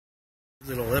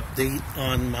Little update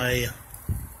on my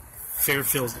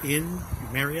Fairfield Inn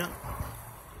Marriott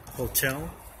Hotel.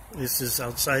 This is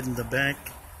outside in the back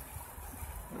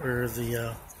where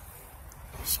the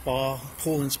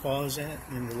pool and spa is at,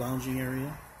 in the lounging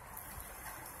area.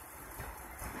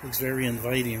 Looks very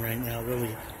inviting right now,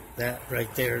 really. That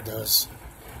right there does.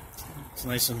 It's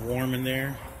nice and warm in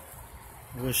there.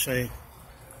 I was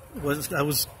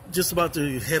just about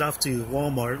to head off to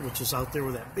Walmart, which is out there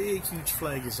where that big, huge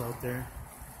flag is out there.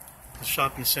 The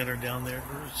shopping center down there.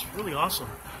 It's really awesome.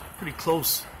 Pretty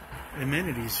close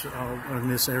amenities in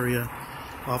this area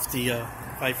off the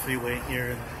 5 freeway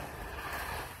here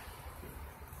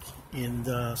in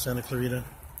Santa Clarita.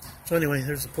 So anyway,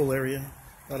 there's the pool area.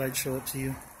 Thought I'd show it to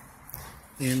you.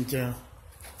 And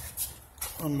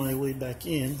on my way back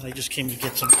in, I just came to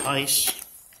get some ice.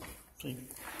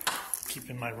 Keep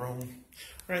in my room.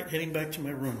 All right, heading back to my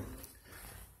room.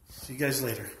 See you guys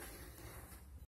later.